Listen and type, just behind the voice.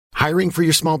Hiring for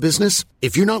your small business?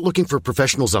 If you're not looking for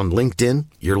professionals on LinkedIn,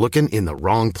 you're looking in the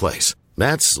wrong place.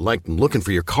 That's like looking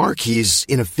for your car keys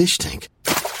in a fish tank.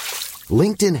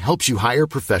 LinkedIn helps you hire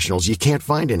professionals you can't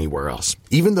find anywhere else,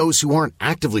 even those who aren't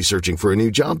actively searching for a new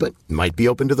job but might be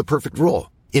open to the perfect role.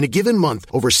 In a given month,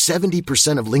 over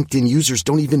 70% of LinkedIn users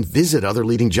don't even visit other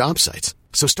leading job sites.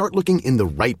 So start looking in the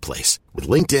right place. With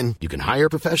LinkedIn, you can hire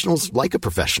professionals like a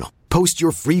professional. Post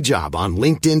your free job on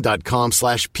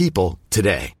linkedin.com/people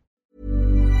today.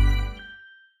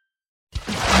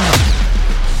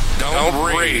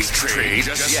 Don't rage trade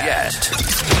just yet.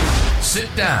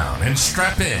 Sit down and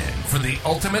strap in for the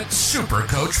ultimate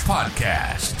SuperCoach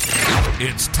podcast.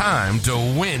 It's time to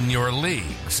win your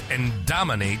leagues and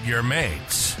dominate your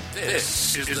mates.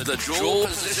 This is the Dual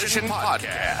Position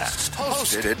Podcast,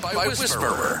 hosted by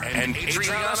Whisperer and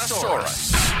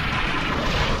Adrianasaurus.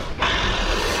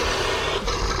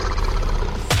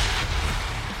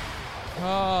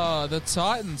 Oh, the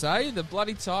Titans, eh? The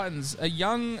bloody Titans. A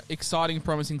young, exciting,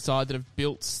 promising side that have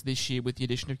built this year with the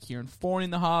addition of Kieran Foran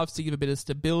in the halves to give a bit of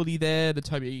stability there. The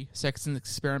Toby Sexton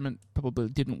experiment probably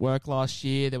didn't work last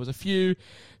year. There was a few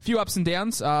ups and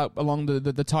downs along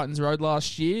the Titans road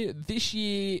last year. This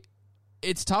year,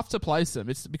 it's tough to place them.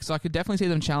 It's because I could definitely see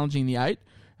them challenging the 8.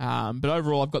 But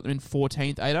overall, I've got them in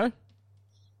 14th, Ado.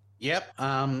 Yep,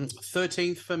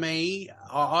 13th for me.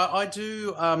 I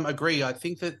do agree. I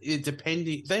think that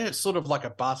they're sort of like a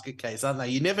basket case, aren't they?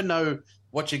 You never know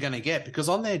what you're going to get because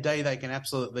on their day they can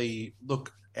absolutely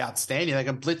look outstanding. They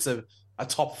can blitz a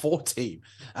top 4 team,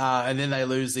 and then they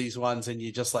lose these ones, and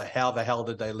you're just like, how the hell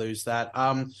did they lose that?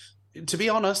 To be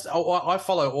honest, I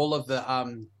follow all of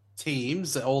the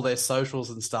teams, all their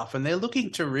socials and stuff, and they're looking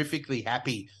terrifically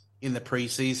happy in the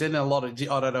preseason. A lot of,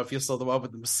 I don't know if you saw the one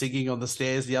with them singing on the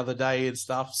stairs the other day and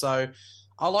stuff. So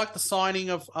I like the signing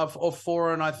of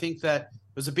Foran. I think that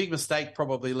it was a big mistake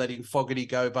probably letting Fogarty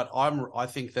go, but I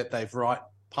think that they've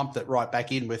pumped it right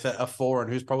back in with a Foran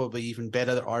who's probably even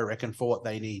better, I reckon, for what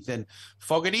they need than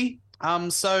Fogarty.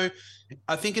 So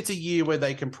I think it's a year where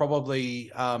they can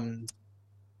probably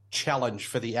challenge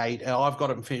for the 8. I've got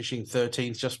them finishing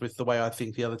 13th just with the way I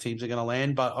think the other teams are going to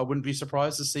land, but I wouldn't be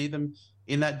surprised to see them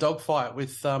in that dogfight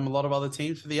with a lot of other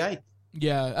teams for the 8.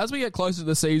 Yeah, as we get closer to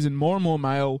the season, more and more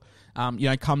mail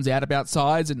comes out about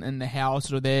sides and how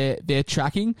sort of they're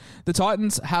tracking. The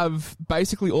Titans have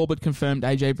basically all but confirmed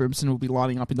AJ Brimson will be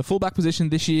lining up in the fullback position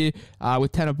this year,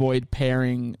 with Tanner Boyd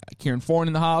pairing Kieran Foran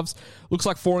in the halves. Looks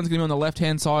like Foran's going to be on the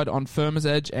left-hand side on Firma's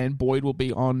edge, and Boyd will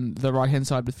be on the right-hand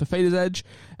side with Fafita's edge.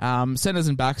 Centers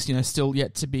and backs, still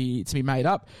yet to be made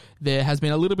up. There has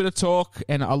been a little bit of talk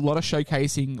and a lot of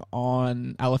showcasing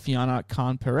on Alafiana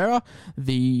Khan Pereira,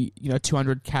 the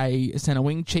 200k centre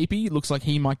wing cheapie. Looks like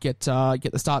he might get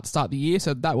the start to start the year,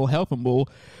 so that will help, and we'll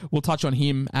touch on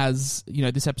him as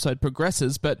this episode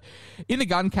progresses. But in the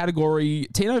gun category,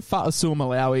 Tino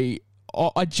Fa'asuamaleaui,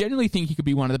 I genuinely think he could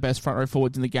be one of the best front row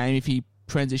forwards in the game if he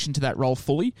transitioned to that role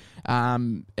fully.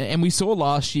 And we saw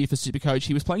last year for SuperCoach,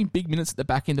 he was playing big minutes at the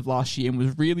back end of last year and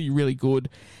was really, really good.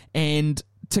 And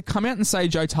to come out and say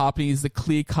Joe Tarpany is the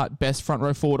clear-cut best front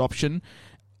row forward option,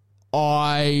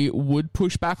 I would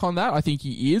push back on that. I think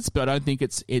he is, but I don't think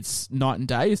it's night and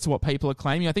day as to what people are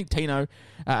claiming. I think Tino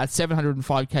at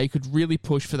 705k could really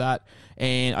push for that.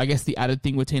 And I guess the added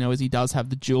thing with Tino is he does have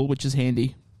the dual, which is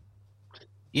handy.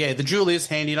 Yeah, the dual is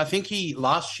handy, and I think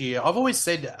last year, I've always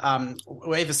said,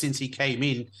 ever since he came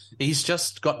in, he's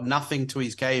just got nothing to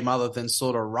his game other than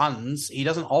sort of runs. He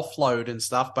doesn't offload and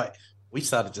stuff, but we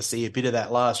started to see a bit of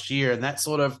that last year, and that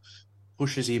sort of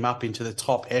pushes him up into the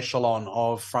top echelon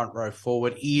of front row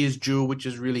forward. He is dual, which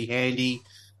is really handy.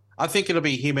 I think it'll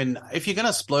be him, and if you're going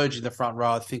to splurge in the front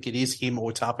row, I think it is him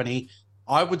or Tapani.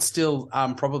 I would still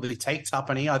probably take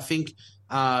Tapani. I think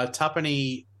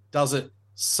Tapani does it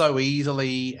so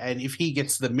easily, and if he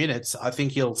gets the minutes, I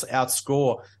think he'll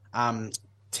outscore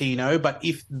Tino. But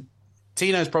if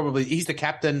Tino's he's the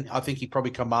captain, I think he probably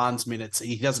commands minutes.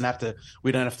 He doesn't have to.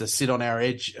 We don't have to sit on our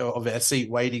edge of our seat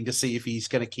waiting to see if he's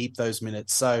going to keep those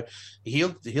minutes. So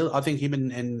he'll. I think him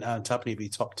and Tapani will be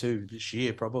top 2 this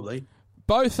year probably.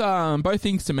 Both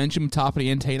things to mention with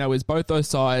Tarpany and Tino is both those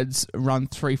sides run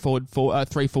three forward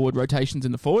rotations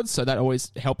in the forwards, so that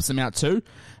always helps them out too.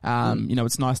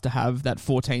 It's nice to have that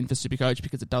 14 for SuperCoach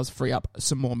because it does free up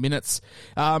some more minutes.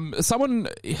 David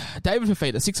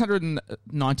Fafita,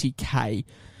 690k.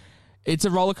 It's a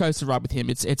roller coaster ride with him.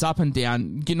 It's up and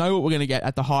down. You know what we're going to get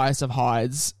at the highest of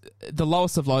highs. The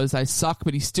lowest of lows, they suck,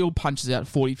 but he still punches out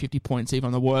 40, 50 points even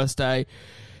on the worst day.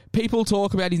 People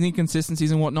talk about his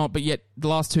inconsistencies and whatnot, but yet the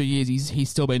last 2 years he's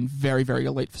still been very, very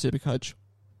elite for SuperCoach.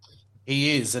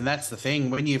 He is, and that's the thing.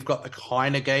 When you've got the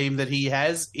kind of game that he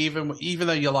has, even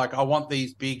though you're like, I want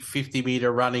these big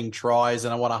 50-meter running tries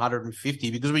and I want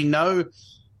 150, because we know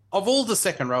of all the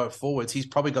second row of forwards, he's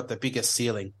probably got the biggest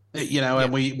ceiling,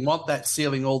 and we want that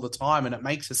ceiling all the time, and it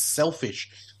makes us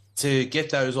selfish to get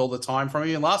those all the time from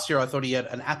him. And last year, I thought he had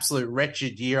an absolute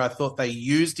wretched year. I thought they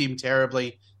used him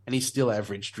terribly, and he still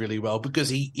averaged really well because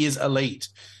he is elite.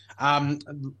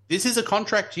 This is a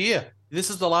contract year. This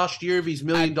is the last year of his $1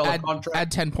 million contract.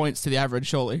 Add 10 points to the average,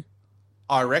 surely.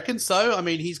 I reckon so. I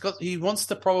mean, he wants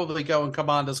to probably go and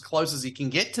command as close as he can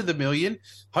get to the $1 million.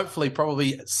 Hopefully,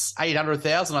 probably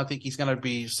 800,000. I think he's going to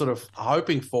be sort of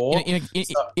hoping for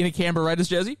in a Canberra Raiders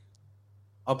jersey.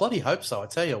 I bloody hope so. I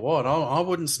tell you what, I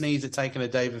wouldn't sneeze at taking a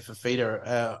David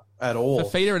Fafita at all.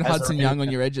 Fafita and Hudson Young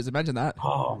on your edges. Imagine that.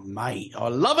 Oh, mate, I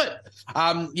love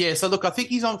it. So look, I think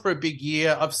he's on for a big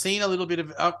year. I've seen a little bit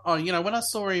of, when I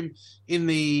saw him in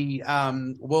the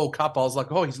World Cup, I was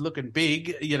like, oh, he's looking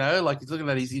big, like he's looking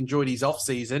like he's enjoyed his off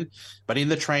season. But in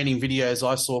the training videos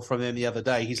I saw from them the other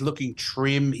day, he's looking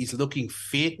trim, he's looking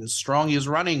fit and strong. He was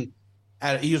running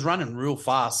real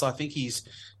fast. So I think he's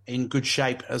in good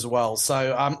shape as well.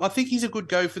 So I think he's a good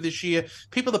go for this year.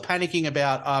 People are panicking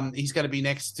about he's going to be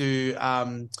next to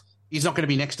he's not going to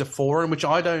be next to Foran, which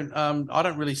I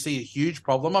don't really see a huge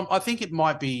problem. I think it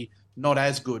might be not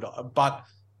as good, but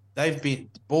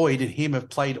Boyd and him have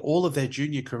played all of their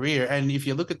junior career, and if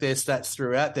you look at their stats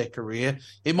throughout their career,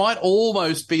 it might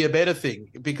almost be a better thing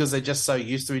because they're just so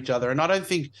used to each other. And I don't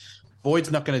think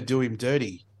Boyd's not going to do him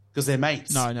dirty, because they're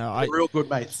mates. No, they're real good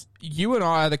mates. You and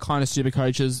I are the kind of super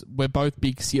coaches. We're both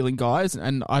big ceiling guys,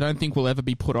 and I don't think we'll ever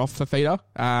be put off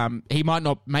Fafita. He might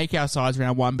not make our size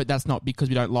round one, but that's not because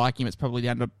we don't like him. It's probably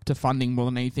down to funding more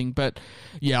than anything. But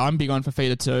yeah, I'm big on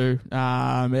Fafita too.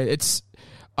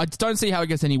 I don't see how it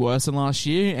gets any worse than last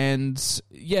year. And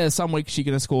yeah, some weeks you're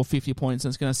going to score 50 points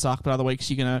and it's going to suck, but other weeks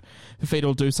Fafita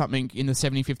will do something in the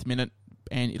 75th minute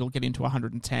and it'll get into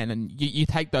 110. And you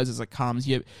take those as it comes.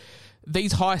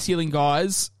 These high ceiling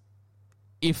guys,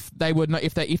 if they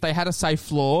had a safe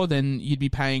floor, then you'd be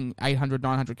paying 800,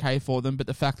 900K for them. But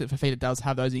the fact that Fafita does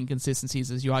have those inconsistencies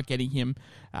as you are getting him,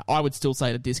 I would still say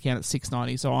at a discount at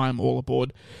 690. So I am all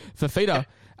aboard Fafita.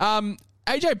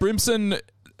 AJ Brimson,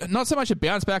 not so much a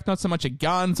bounce back, not so much a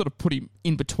gun, sort of put him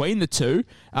in between the two.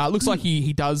 Looks like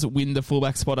he does win the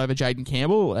fullback spot over Jaden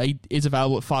Campbell. He is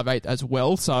available at 5'8" as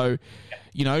well. So,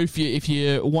 if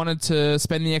you wanted to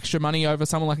spend the extra money over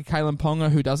someone like a Kalen Ponga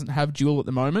who doesn't have dual at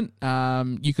the moment,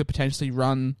 you could potentially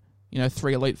run,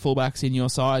 3 elite fullbacks in your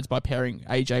sides by pairing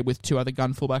AJ with 2 other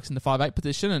gun fullbacks in the 5'8"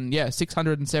 position. And yeah,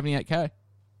 678K.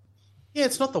 Yeah,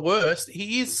 it's not the worst.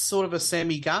 He is sort of a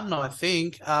semi-gun, I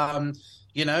think.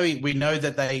 We know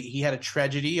that he had a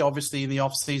tragedy, obviously, in the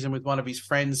off-season with one of his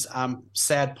friends,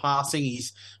 sad passing.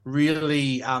 He's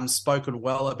really spoken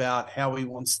well about how he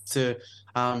wants to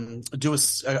do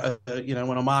an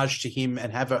homage to him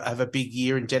and have a big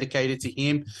year and dedicate it to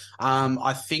him.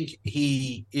 I think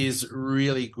he is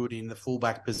really good in the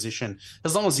fullback position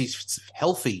as long as he's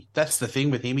healthy. That's the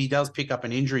thing with him. He does pick up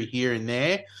an injury here and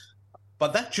there.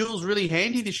 But that duel's really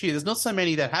handy this year. There's not so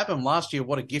many that have him. Last year,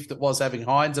 what a gift it was having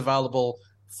Hines available,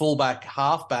 fullback,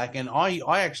 halfback. And I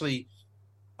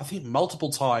think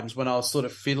multiple times when I was sort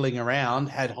of fiddling around,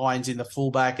 had Hines in the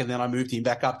fullback and then I moved him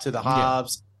back up to the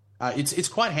halves. Yeah. It's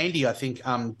quite handy, I think,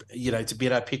 to be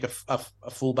able to pick a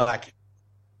fullback,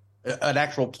 an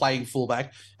actual playing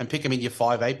fullback, and pick him in your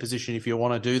 5'8" position if you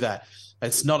want to do that.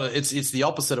 It's not. It's the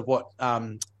opposite of what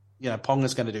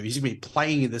Ponga's going to do. He's going to be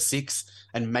playing in the 6,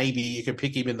 and maybe you can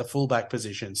pick him in the fullback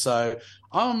position. So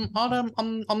I'm not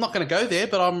going to go there,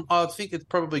 but I think it's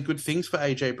probably good things for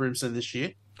AJ Brimson this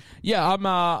year. Yeah,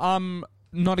 I'm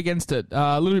not against it.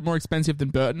 A little bit more expensive than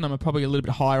Burton. I'm probably a little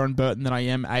bit higher on Burton than I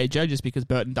am AJ, just because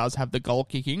Burton does have the goal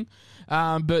kicking.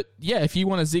 But yeah, if you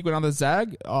want to zig with another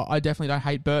zag, I definitely don't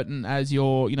hate Burton as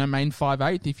your main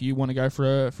 5'8" if you want to go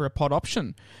for a pod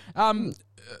option.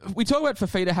 We talk about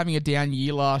Fafita having a down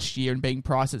year last year and being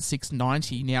priced at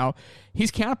 690. Now, his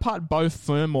counterpart, Beau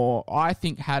Fermor, I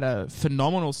think had a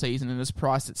phenomenal season and is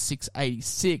priced at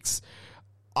 686.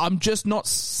 I'm just not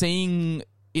seeing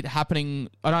it happening.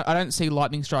 I don't see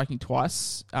lightning striking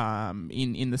twice.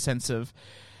 In the sense of,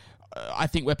 I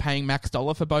think we're paying max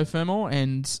dollar for Beau Fermor,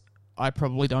 and I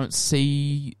probably don't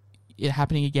see it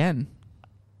happening again.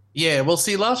 Yeah, well,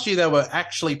 see, last year they were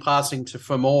actually passing to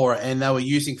Fermor and they were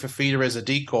using Fafita as a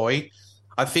decoy.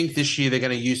 I think this year they're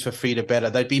going to use Fafita better.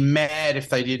 They'd be mad if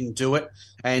they didn't do it,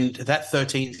 and that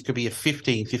 13th could be a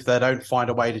 15th if they don't find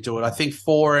a way to do it. I think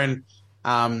Foran,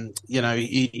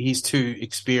 he's too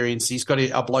experienced. He's got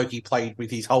a bloke he played with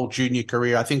his whole junior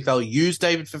career. I think they'll use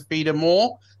David Fafita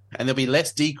more, and there'll be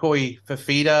less decoy for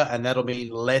feeder, and that'll mean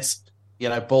less,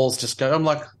 balls just go. I'm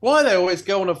like, why are they always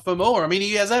going for more? I mean,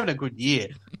 he has having a good year.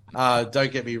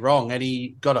 Don't get me wrong. And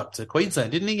he got up to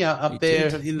Queensland, didn't he? Up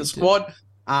there in the squad.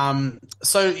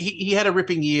 So he had a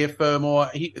ripping year, Fermor.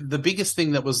 The biggest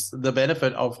thing that was the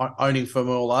benefit of owning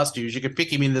Fermor last year is you could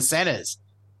pick him in the centres.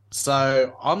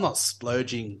 So I'm not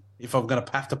splurging if I'm going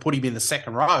to have to put him in the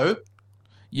second row.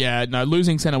 Yeah, no,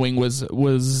 losing centre wing was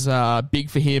big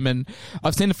for him, and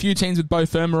I've seen a few teams with Bo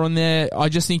Firma on there. I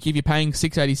just think if you're paying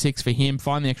 $686 for him,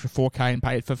 find the extra $4K and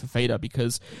pay it for Fafita,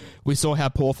 because we saw how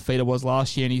poor Fafita was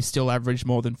last year, and he still averaged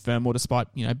more than Firma despite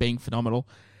being phenomenal.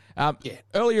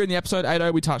 Earlier in the episode,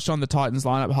 8-0, we touched on the Titans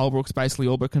lineup. Holbrook's basically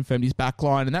all but confirmed his back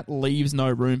line, and that leaves no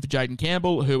room for Jaden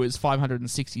Campbell, who is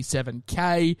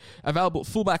 $567K. Available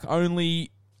fullback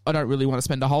only. I don't really want to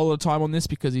spend a whole lot of time on this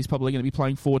because he's probably going to be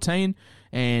playing 14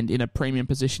 and in a premium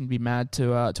position. Be mad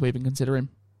to even consider him.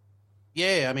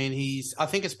 Yeah, I mean, I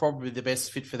think it's probably the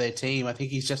best fit for their team. I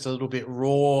think he's just a little bit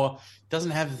raw,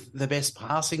 doesn't have the best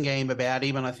passing game about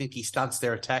him, and I think he stunts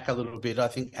their attack a little bit. I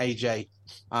think AJ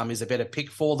is a better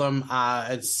pick for them.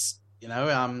 He's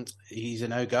a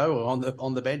no-go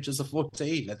on the bench as a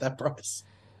 14 at that price.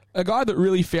 A guy that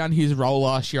really found his role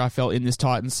last year, I felt, in this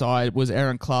Titans side was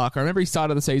Aaron Clark. I remember he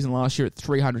started the season last year at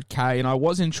 $300K, and I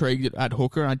was intrigued at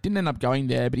hooker, and I didn't end up going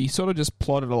there, but he sort of just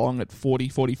plodded along at 40,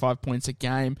 45 points a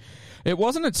game. It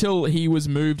wasn't until he was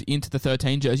moved into the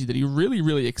 13 jersey that he really,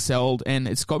 really excelled, and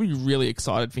it's got me really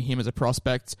excited for him as a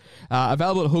prospect.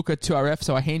 Available at hooker 2RF,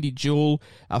 so a handy dual,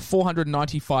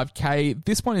 $495K.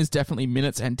 This one is definitely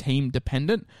minutes and team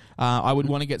dependent. I would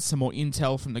want to get some more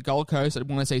intel from the Gold Coast. I'd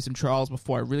want to see some trials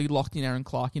before I really locked in Aaron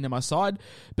Clark into my side.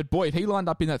 But boy, if he lined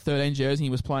up in that 13 jersey and he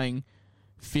was playing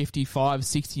 55,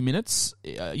 60 minutes,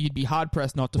 you'd be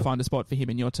hard-pressed not to find a spot for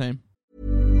him in your team.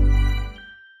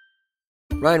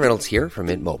 Ryan Reynolds here from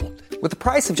Mint Mobile. With the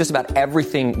price of just about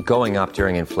everything going up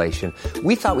during inflation,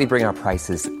 we thought we'd bring our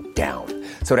prices down.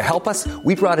 So to help us,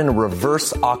 we brought in a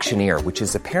reverse auctioneer, which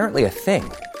is apparently a thing.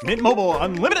 Mint Mobile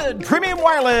Unlimited Premium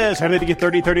Wireless. How to get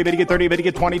 30, 30, bit to get 30, bit to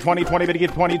get 20, 20, 20, bit to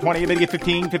get 20, 20, bit to get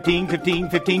 15, 15, 15,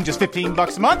 15, just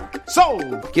 $15 a month?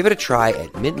 Sold! Give it a try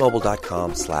at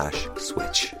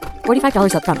mintmobile.com/switch.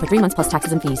 $45 up front for 3 months plus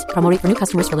taxes and fees. Promo rate for new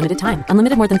customers for limited time.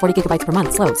 Unlimited more than 40 gigabytes per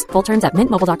month. Slows full terms at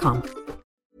mintmobile.com.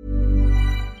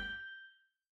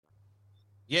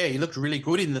 Yeah, he looked really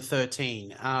good in the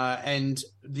 13. And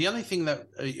the only thing that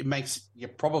it makes you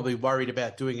probably worried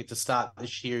about doing it to start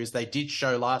this year is they did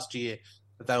show last year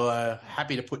that they were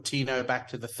happy to put Tino back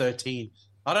to the 13.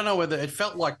 I don't know whether it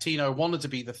felt like Tino wanted to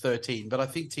be the 13, but I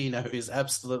think Tino is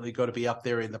absolutely got to be up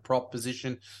there in the prop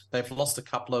position. They've lost a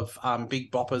couple of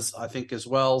big boppers, I think, as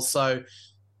well. So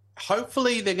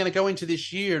hopefully they're going to go into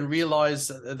this year and realize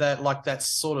that that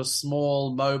sort of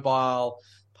small, mobile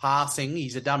passing,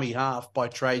 he's a dummy half by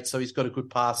trade, so he's got a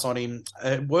good pass on him.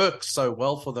 It works so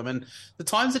well for them. And the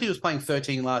times that he was playing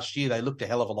 13 last year, they looked a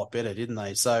hell of a lot better, didn't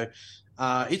they? So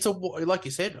like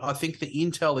you said, I think the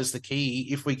intel is the key.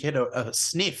 If we get a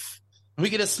sniff,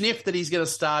 that he's going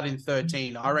to start in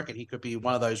 13, I reckon he could be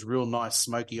one of those real nice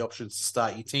smoky options to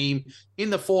start your team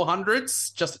in the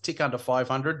 400s, just a tick under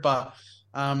 500, but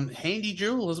handy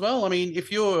jewel as well. I mean,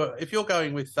 if you're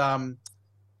going with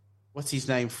what's his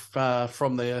name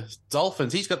from the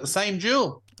Dolphins? He's got the same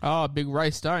jewel. Oh, big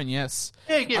Ray Stone, yes.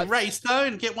 Yeah, get Ray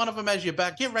Stone. Get one of them as your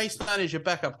back. Get Ray Stone as your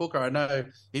backup hooker. I know.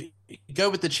 Go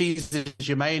with the Cheese as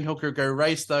your main hooker. Go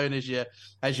Ray Stone as your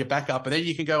backup, and then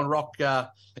you can go and rock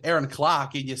Aaron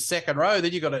Clark in your second row.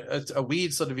 Then you got a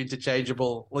weird sort of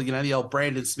interchangeable. Well, the old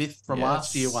Brandon Smith from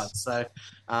last year one. So,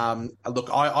 look,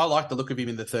 I like the look of him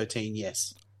in the 13.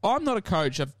 Yes. I'm not a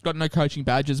coach. I've got no coaching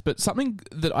badges, but something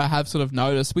that I have sort of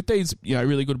noticed with these,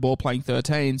 really good ball playing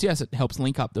 13s, yes, it helps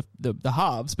link up the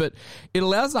halves, but it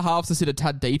allows the halves to sit a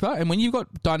tad deeper. And when you've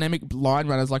got dynamic line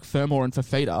runners like Fermor and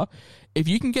Fafita, if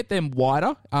you can get them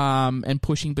wider and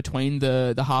pushing between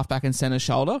the halfback and centre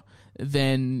shoulder,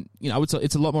 then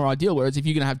it's a lot more ideal. Whereas if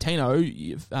you're going to have Tino,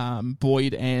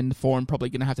 Boyd and Foran probably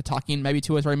going to have to tuck in maybe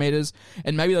 2 or 3 meters,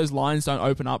 and maybe those lines don't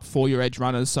open up for your edge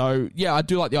runners. So yeah, I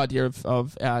do like the idea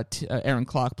of Aaron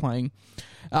Clark playing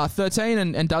 13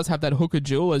 and does have that hooker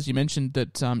duel, as you mentioned,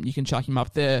 that you can chuck him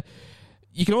up there.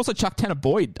 You can also chuck Tanner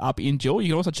Boyd up in duel. You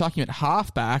can also chuck him at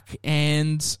halfback,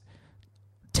 and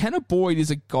Tanner Boyd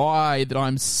is a guy that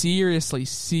I'm seriously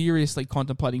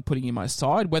contemplating putting in my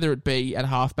side, whether it be at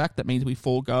halfback, that means we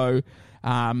forego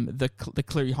the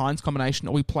Cleary-Hines combination,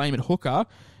 or we play him at hooker,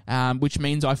 which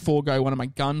means I forego one of my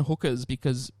gun hookers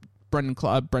because Brandon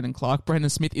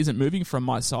Smith isn't moving from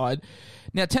my side.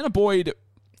 Now, Tanner Boyd,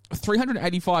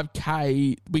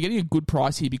 $385K, we're getting a good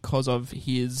price here because of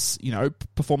his,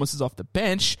 performances off the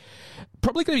bench.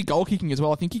 Probably going to be goal kicking as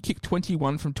well. I think he kicked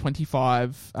 21 from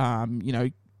 25,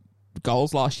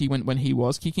 goals last year when he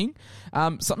was kicking.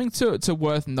 Something to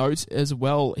worth note as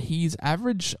well, his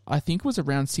average, I think, was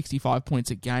around 65 points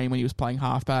a game when he was playing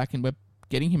halfback, and we're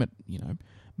getting him at,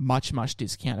 much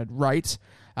discounted rate.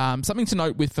 Something to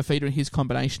note with Fafita and his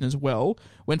combination as well.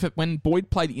 When Boyd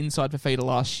played inside Fafita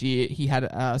last year, he had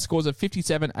scores of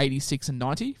 57, 86, and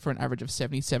 90 for an average of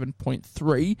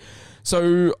 77.3.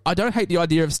 So I don't hate the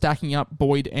idea of stacking up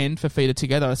Boyd and Fafita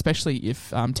together, especially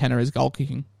if Tanner is goal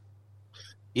kicking.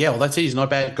 Yeah, well, that's it. He's not a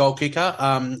bad goal kicker.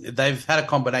 They've had a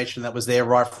combination that was there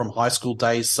right from high school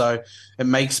days, so it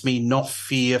makes me not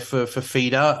fear for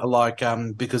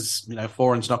Fafita, because,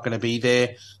 Foran's not going to be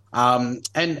there.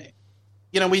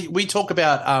 We talk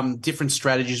about different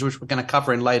strategies, which we're going to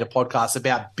cover in later podcasts,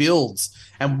 about builds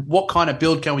and what kind of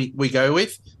build can we go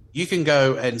with. You can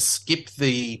go and skip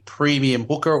the premium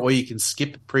hooker, or you can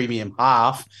skip premium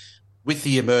half with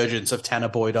the emergence of Tanner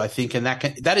Boyd, I think, and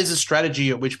that is a strategy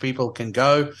at which people can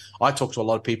go. I talk to a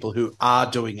lot of people who are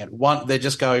doing it. They're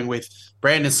just going with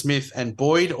Brandon Smith and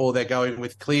Boyd, or they're going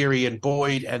with Cleary and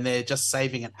Boyd, and they're just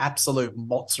saving an absolute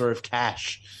mozza of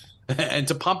cash and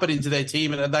to pump it into their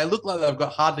team. And they look like they've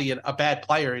got hardly a bad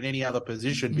player in any other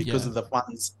position because of the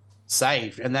funds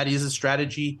saved. And that is a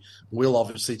strategy. We'll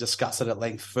obviously discuss it at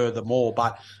length furthermore.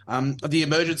 But the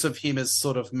emergence of him has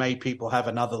sort of made people have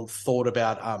another thought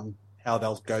about how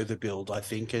they'll go the build, I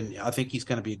think. And I think he's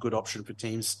going to be a good option for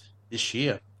teams this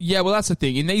year. Yeah, well, that's the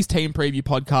thing. In these team preview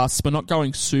podcasts, we're not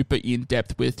going super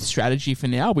in-depth with strategy for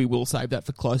now. We will save that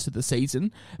for close to the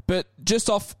season. But just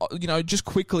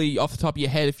quickly off the top of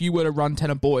your head, if you were to run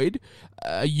Tanner Boyd,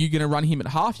 are you going to run him at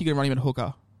half? Are you going to run him at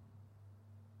hooker?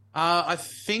 I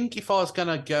think if I was going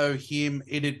to go him,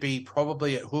 it'd be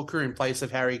probably at hooker in place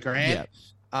of Harry Grant.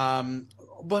 Yeah.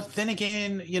 But then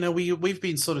again, we've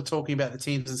been sort of talking about the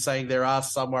teams and saying there are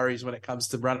some worries when it comes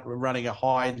to running a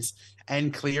Hines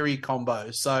and Cleary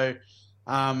combo. So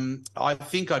I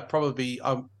think I'd probably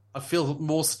I feel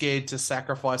more scared to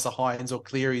sacrifice a Hines or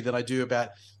Cleary than I do about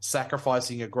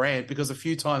sacrificing a Grant, because a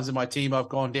few times in my team I've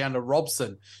gone down to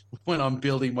Robson when I'm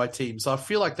building my team. So I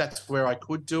feel like that's where I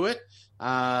could do it.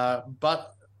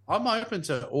 But I'm open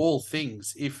to all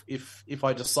things if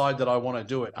I decide that I want to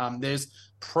do it. There's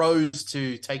pros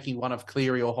to taking one of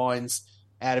Cleary or Hines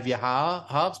out of your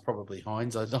halves, probably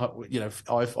Hines. I've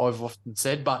often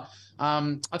said, but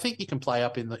I think you can play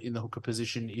up in the hooker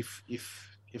position if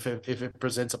it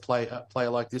presents a player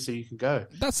like this, so you can go.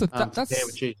 That's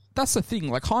the thing.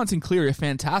 Like, Hines and Cleary are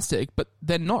fantastic, but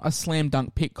they're not a slam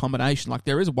dunk pick combination. Like,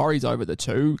 there is worries over the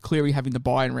two. Cleary having the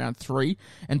bye in round 3,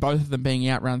 and both of them being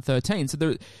out round 13.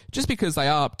 So just because they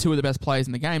are two of the best players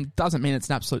in the game doesn't mean it's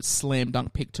an absolute slam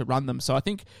dunk pick to run them. So I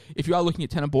think if you are looking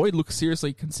at Tanner Boyd, look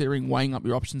seriously considering weighing up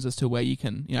your options as to where you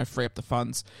can free up the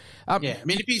funds. I mean,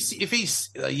 if he's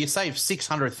you save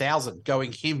 600,000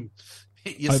 going him.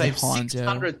 You Over save Hines,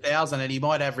 600,000 and he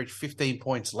might average 15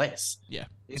 points less. Yeah.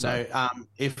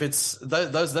 If it's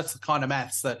those, that's the kind of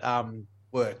maths that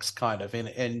works kind of,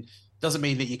 and doesn't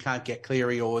mean that you can't get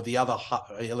Cleary or the other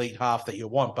elite half that you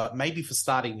want, but maybe for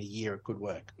starting the year it could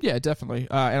work. Yeah, definitely.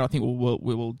 And I think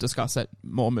we will discuss that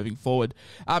more moving forward.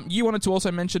 You wanted to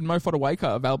also mention Mo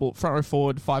Fotuaika, available front row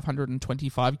forward,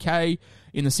 $525K,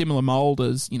 in the similar mould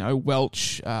as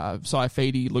Welch,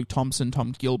 Saifidi, Luke Thompson,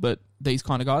 Tom Gilbert, these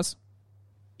kind of guys.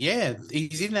 Yeah,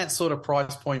 he's in that sort of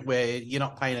price point where you're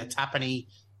not paying a Tapani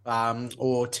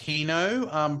or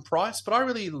Tino price, but I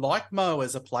really like Mo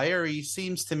as a player. He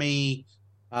seems to me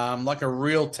like a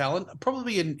real talent.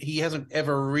 Probably he hasn't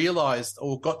ever realised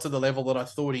or got to the level that I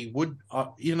thought he would.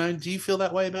 Do you feel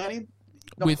that way about him?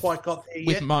 Not quite got there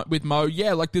yet? With Mo,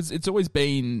 yeah, like it's always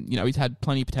been, he's had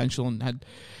plenty of potential and had...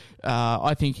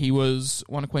 I think he was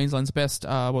one of Queensland's best,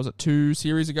 2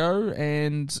 series ago?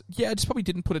 And yeah, just probably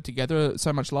didn't put it together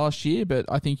so much last year, but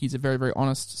I think he's a very, very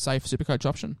honest, safe Supercoach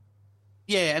option.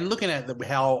 Yeah, and looking at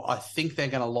how I think they're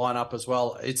going to line up as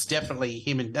well, it's definitely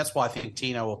him, and that's why I think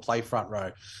Tino will play front row.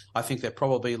 I think they've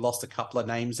probably lost a couple of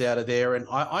names out of there, and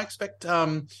I expect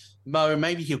Mo,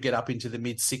 maybe he'll get up into the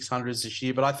mid-600s this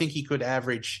year, but I think he could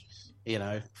average,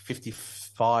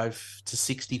 55 to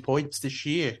 60 points this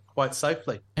year quite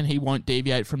safely. And he won't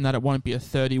deviate from that. It won't be a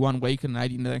 31 week and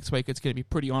 80 the next week. It's going to be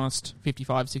pretty honest,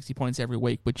 55, 60 points every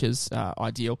week, which is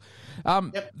ideal.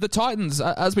 The Titans,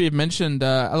 as we have mentioned,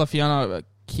 Alafiano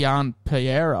Kian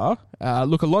Pereira,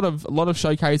 look, a lot of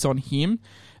showcase on him.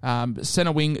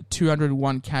 Centre wing,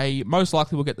 201k. Most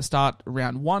likely will get the start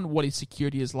round 1. What his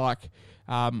security is like,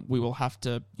 we will have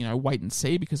to, wait and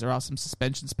see because there are some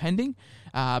suspensions pending.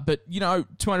 But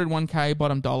 201k,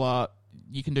 bottom dollar,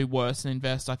 you can do worse and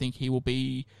invest. I think he will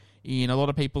be in a lot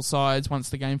of people's sides once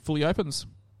the game fully opens.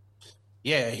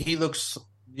 Yeah, he looks,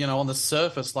 on the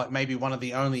surface like maybe one of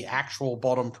the only actual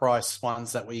bottom price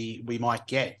ones that we might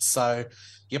get. So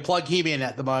you plug him in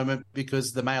at the moment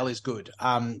because the mail is good.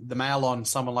 The mail on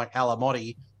someone like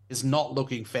Alamotti is not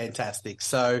looking fantastic.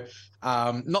 So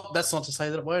that's not to say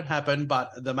that it won't happen,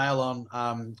 but the mail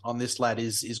on this lad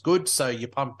is good. So you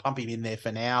pump him in there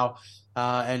for now,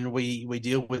 and we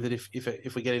deal with it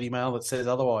if we get an email that says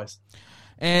otherwise.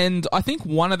 And I think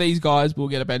one of these guys will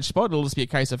get a bench spot. It'll just be a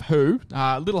case of who.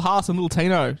 Little Haas and Little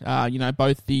Tino,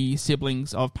 both the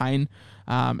siblings of Payne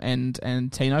and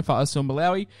Tino, Fa'asul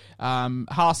Malawi.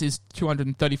 Haas is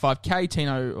 235k.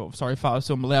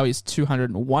 Fa'asul Malawi is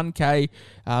 201k.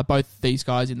 Both these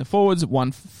guys in the forwards,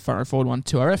 one front row forward, one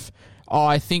 2RF.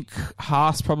 I think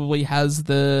Haas probably has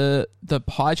the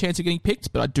high chance of getting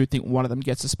picked, but I do think one of them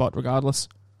gets a spot regardless.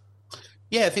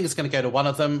 Yeah, I think it's going to go to one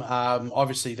of them.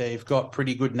 Obviously, they've got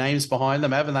pretty good names behind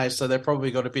them, haven't they? So they've probably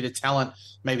got a bit of talent.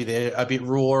 Maybe they're a bit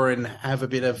raw and have a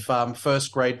bit of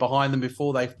first grade behind them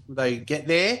before they get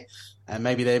there. And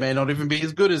maybe they may not even be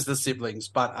as good as the siblings.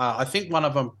 But I think one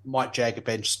of them might jag a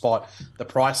bench spot. The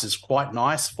price is quite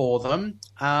nice for them.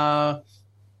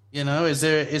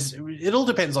 It all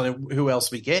depends on who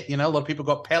else we get. A lot of people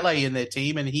got Pele in their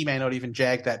team, and he may not even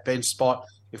jag that bench spot.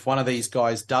 If one of these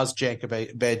guys does jack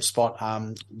a bench spot,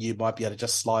 you might be able to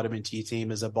just slide them into your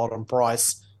team as a bottom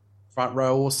price front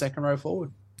row or second row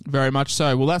forward. Very much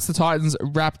so. Well, that's the Titans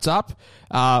wrapped up.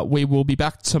 We will be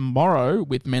back tomorrow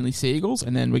with Manly Sea Eagles,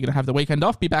 and then we're going to have the weekend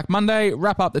off, be back Monday,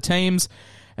 wrap up the teams,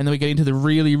 and then we get into the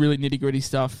really, really nitty-gritty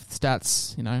stuff,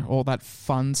 stats, all that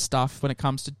fun stuff when it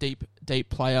comes to deep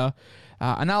player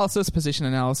analysis, position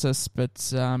analysis.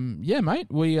 But, mate,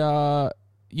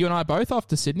 you and I are both off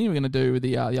to Sydney. We're going to do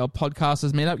the old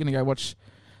podcasters meetup. We're going to go watch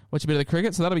a bit of the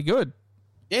cricket, so that'll be good.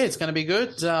 Yeah, it's going to be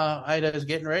good. Ada's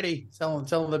getting ready. Tell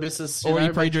the missus. Or are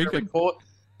you pre-drinking?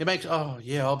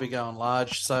 I'll be going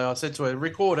large. So I said to her,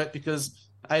 record it because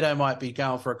Ada might be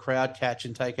going for a crowd catch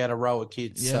and take out a row of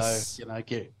kids. Yes. So,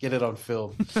 get it on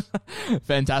film.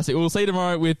 Fantastic. We'll see you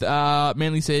tomorrow with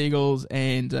Manly Sea Eagles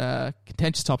and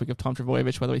contentious topic of Tom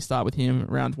Trbojevic, whether we start with him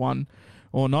round 1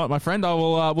 or not. My friend,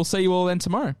 we'll see you all then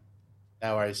tomorrow.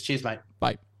 No worries. Cheers, mate.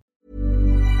 Bye.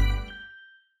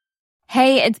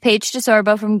 Hey, it's Paige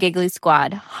DeSorbo from Giggly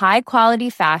Squad. High quality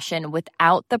fashion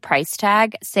without the price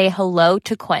tag. Say hello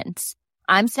to Quince.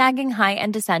 I'm snagging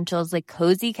high-end essentials like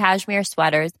cozy cashmere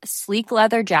sweaters, sleek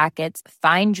leather jackets,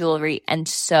 fine jewelry, and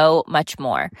so much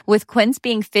more. With Quince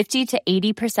being 50 to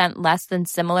 80% less than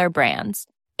similar brands.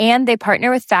 And they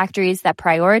partner with factories that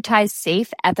prioritize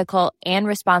safe, ethical, and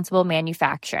responsible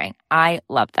manufacturing. I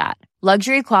love that.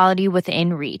 Luxury quality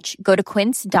within reach. Go to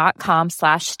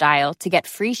quince.com/style to get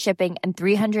free shipping and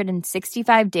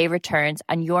 365-day returns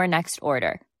on your next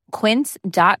order.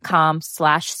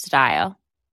 Quince.com/style.